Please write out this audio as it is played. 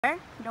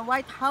the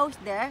White House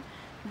there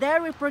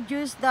we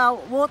produce the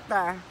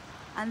water,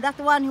 and that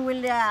one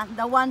will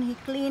the one he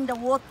clean the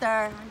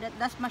water.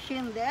 That's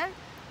machine there,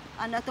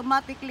 and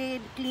automatically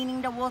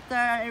cleaning the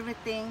water,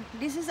 everything.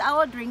 This is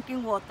our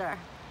drinking water.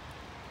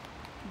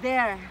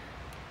 There,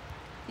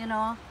 you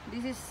know,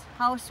 this is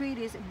how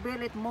Swedish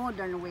build it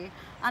modern way.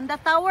 And the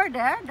tower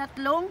there, that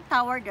long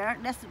tower there,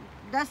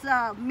 that's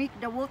make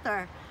the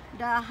water,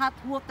 the hot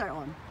water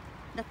on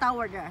the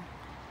tower there.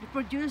 They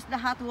produce the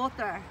hot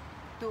water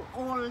to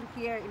all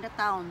here in the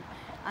town.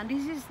 And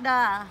this is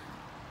the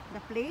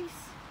place.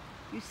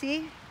 You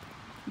see,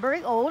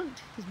 very old.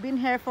 It's been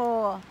here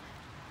for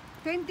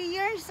 20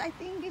 years, I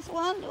think, this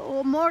one,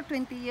 or more,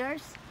 20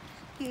 years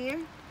here.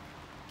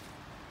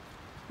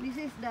 This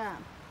is the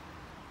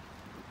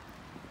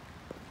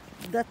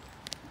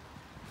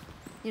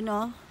you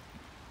know,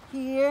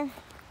 here,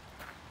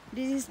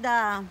 this is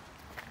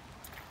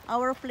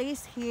our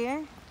place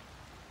here,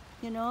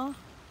 you know.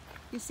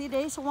 You see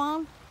this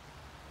one,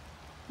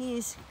 he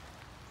is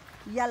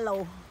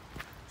yellow.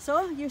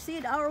 So you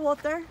see our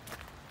water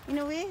in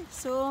a way.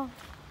 So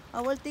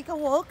I will take a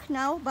walk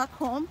now back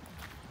home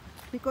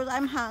because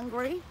I'm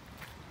hungry.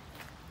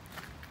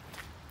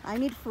 I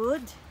need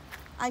food.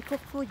 I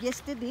cooked food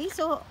yesterday,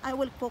 so I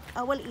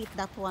will eat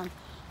that one.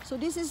 So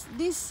this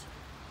is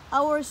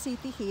our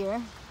city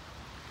here.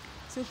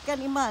 So you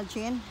can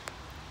imagine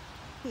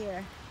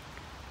here,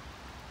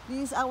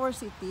 this is our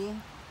city.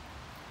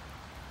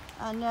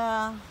 And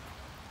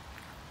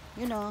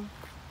you know,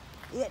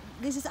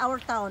 this is our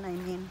town, I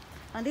mean.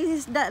 And this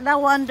is the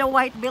one, the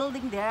white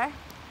building there,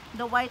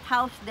 the White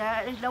House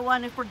there is the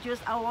one that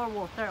produced our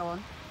water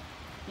on,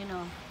 you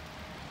know,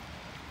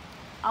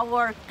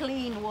 our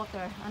clean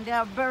water. And they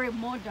are very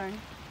modern,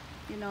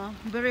 you know,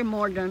 very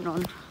modern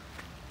on.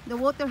 The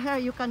water here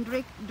you can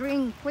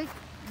drink quick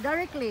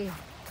directly,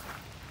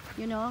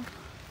 you know,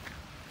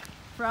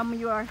 from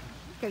your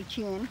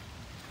kitchen.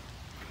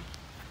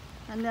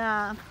 And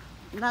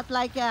not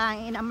like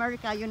in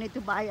America, you need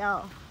to buy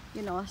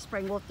you know,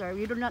 spring water.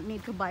 We do not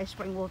need to buy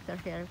spring water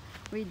here.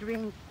 We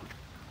drink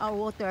our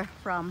water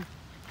from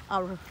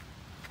our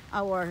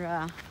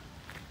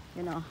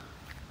you know.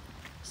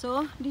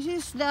 So this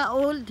is the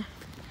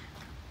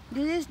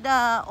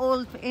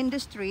old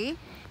industry.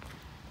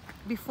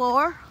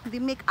 Before they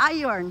make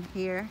iron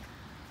here.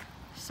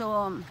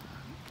 So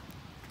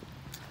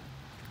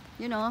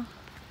you know,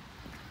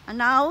 and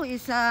now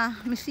it's a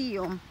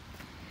museum.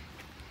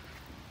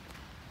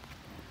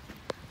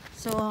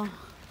 So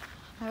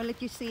I will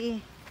let you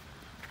see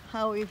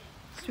how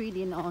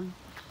Sweden on.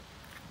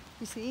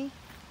 You see,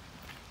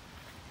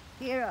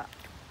 here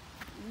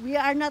we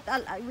are not.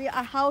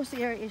 Our house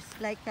here is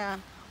like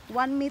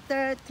 1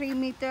 meter, 3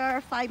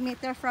 meter, 5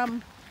 meter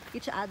from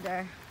each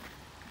other.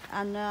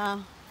 And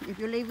if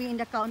you're living in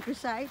the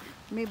countryside,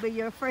 maybe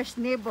your first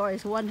neighbor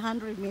is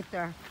 100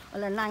 meter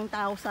or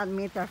 9,000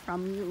 meter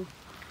from you.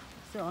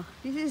 So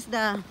this is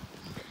it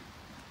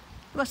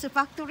was a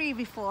factory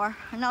before,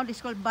 and now this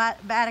is called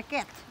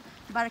barracket.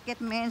 Barracket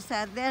means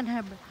that then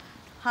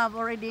have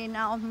already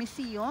now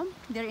museum.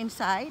 They're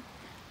inside.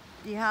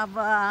 They have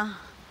a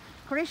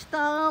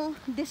crystal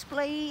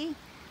display,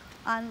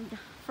 and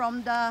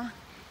from the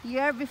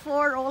year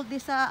before, all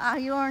this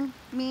iron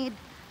made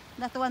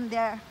that one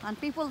there. And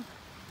people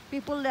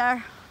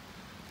there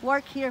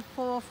work here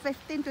for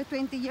 15 to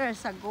 20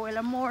 years ago,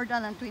 or more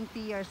than 20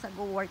 years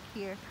ago work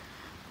here.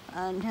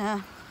 And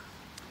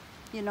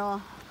you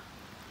know,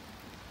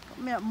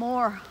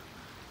 more,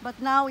 but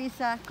now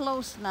it's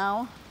closed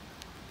now,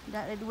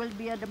 that it will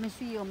be at the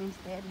museum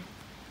instead.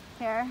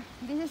 Here,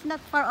 this is not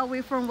far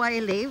away from where I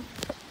live,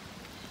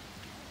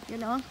 you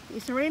know.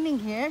 It's raining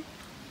here,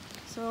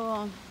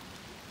 so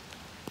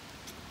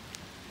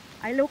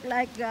I look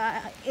like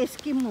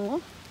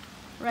Eskimo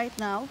right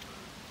now.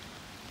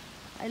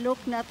 I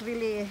look not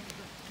really,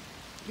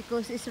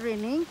 because it's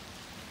raining,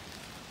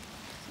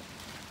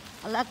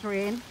 a lot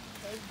rain.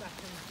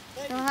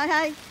 So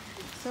hi.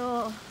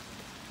 So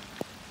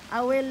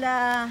I will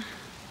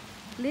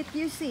let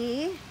you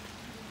see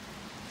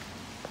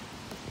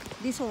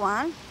this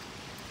one.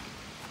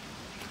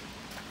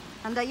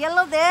 And the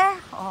yellow there,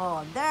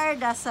 oh,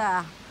 that's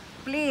a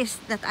place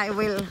that I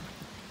will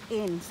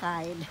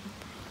inside.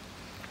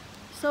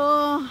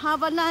 So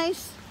have a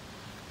nice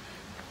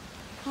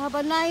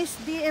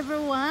day,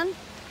 everyone,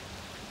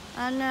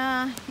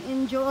 and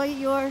enjoy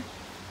your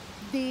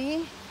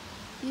day.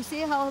 You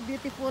see how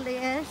beautiful it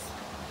is.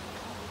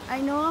 I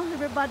know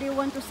everybody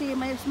want to see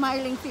my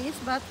smiling face,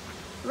 but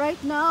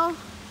right now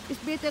it's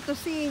better to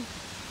see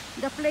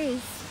the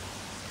place,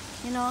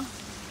 you know.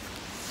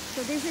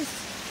 So this is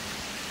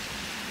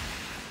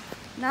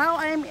now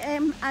I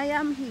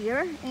am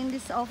here in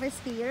this office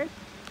here.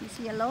 This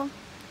yellow.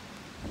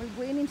 We're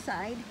going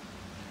inside,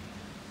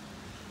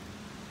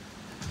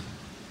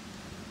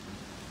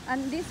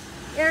 and this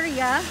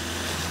area,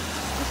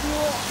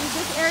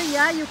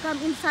 you come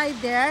inside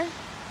there.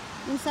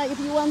 Inside, if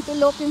you want to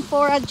looking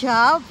for a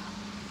job,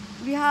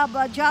 we have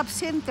a job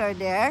center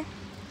there.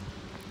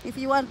 If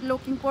you want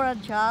looking for a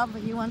job,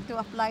 you want to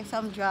apply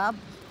some job,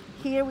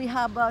 here we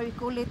have, we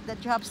call it the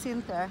job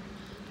center.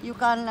 You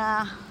can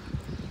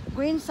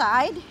go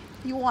inside.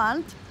 You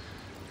want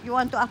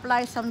to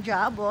apply some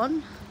job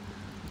on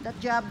that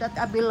job that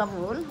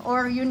available,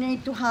 or you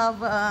need to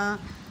have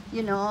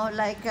you know,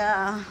 like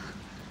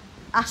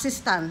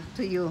assistant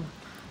to you.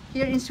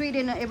 Here in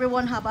Sweden,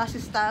 everyone have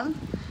assistant,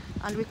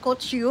 and we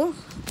coach you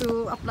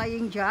to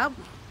applying job,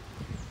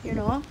 you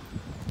know.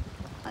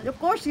 And of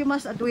course, you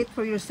must do it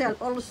for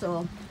yourself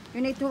also.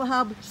 You need to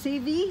have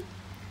CV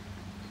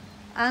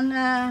and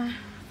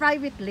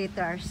private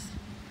letters.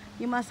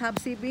 You must have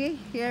CV.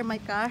 Here, my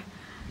car,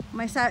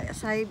 my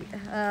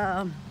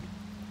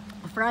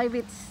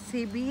private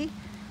CV,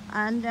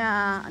 and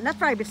not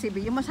private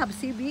CV. You must have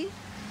CV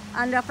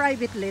and a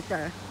private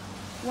letter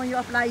when you're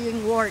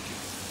applying work.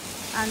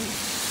 And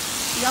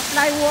you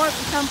apply work,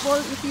 example,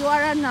 if you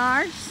are a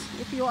nurse,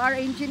 if you are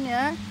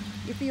engineer,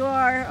 if you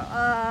are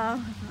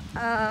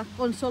a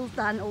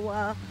consultant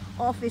or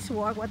office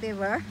work,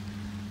 whatever,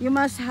 you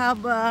must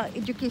have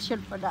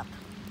education for that,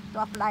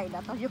 to apply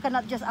that. Or you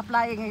cannot just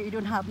apply and you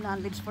don't have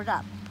knowledge for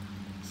that.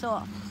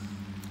 So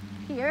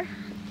here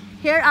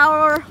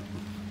our,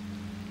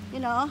 you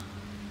know,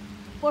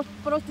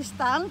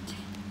 Protestant.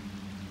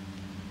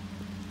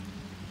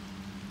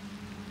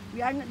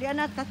 They are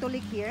not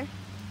Catholic here.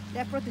 They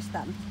are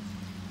Protestant.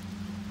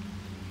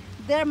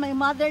 There, my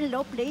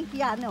mother-in-law play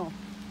piano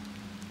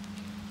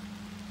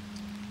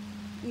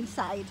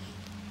inside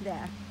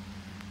there.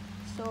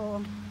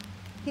 So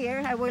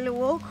here I will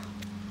walk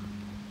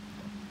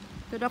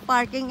to the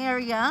parking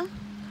area.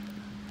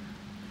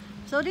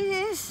 So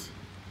this is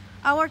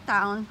our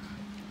town,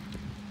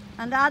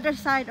 and the other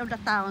side of the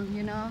town,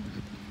 you know.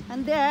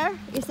 And there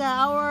is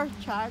our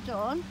church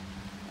on.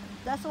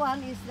 That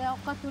one is the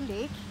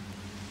Catholic.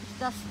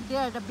 That's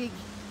there, the big.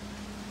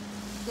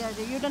 There,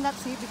 you do not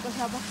see because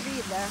of a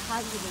tree there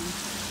hanging.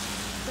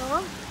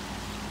 So,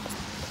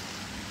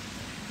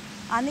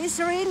 and it's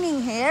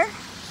raining here.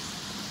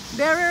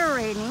 Very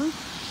raining.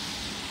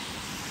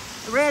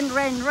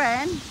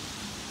 Rain.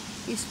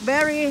 It's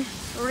very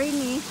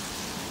rainy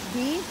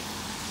day.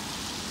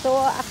 So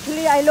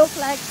actually I look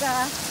like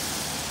a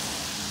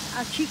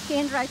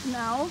chicken right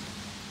now,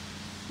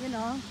 you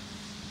know,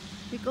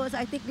 because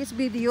I take this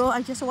video.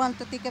 I just want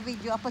to take a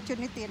video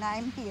opportunity, and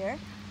I'm here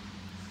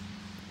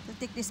to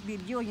take this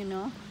video, you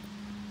know.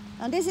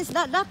 And this is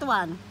that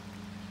one.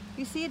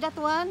 You see that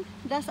one?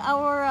 That's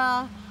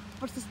our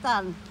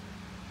Protestant.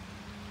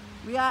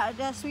 We are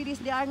the Swedish.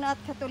 They are not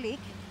Catholic.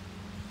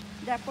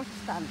 They are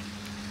Protestant.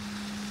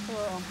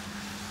 So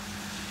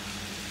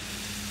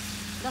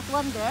that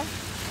one there,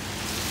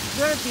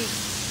 very big.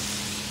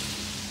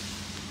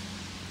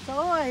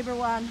 So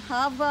everyone,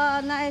 have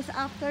a nice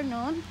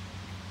afternoon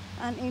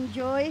and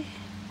enjoy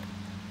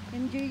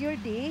your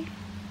day,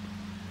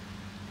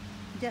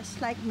 just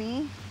like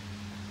me,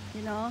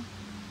 you know.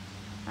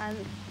 And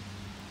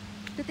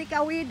to take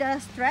away the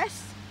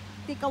stress,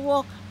 take a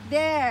walk.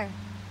 There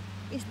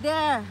is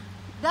there,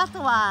 that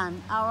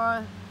one,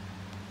 our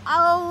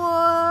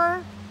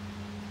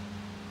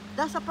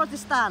that's a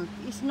Protestant.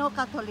 It's no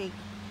Catholic.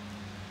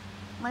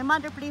 My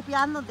mother play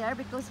piano there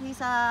because she's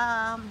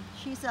a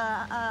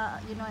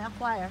you know, a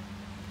choir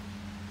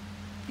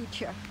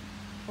teacher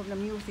of the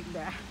music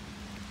there.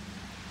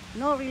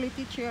 No really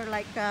teacher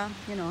like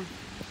you know.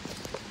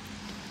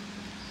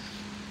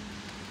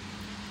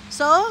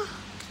 So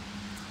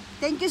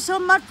thank you so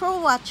much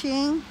for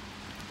watching.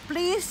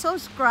 Please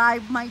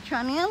subscribe my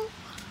channel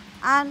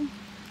and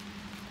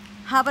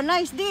have a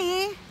nice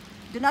day.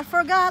 Do not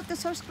forget to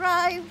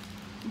subscribe.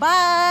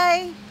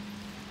 Bye.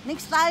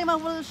 Next time I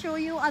will show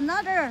you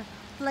another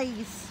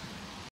place.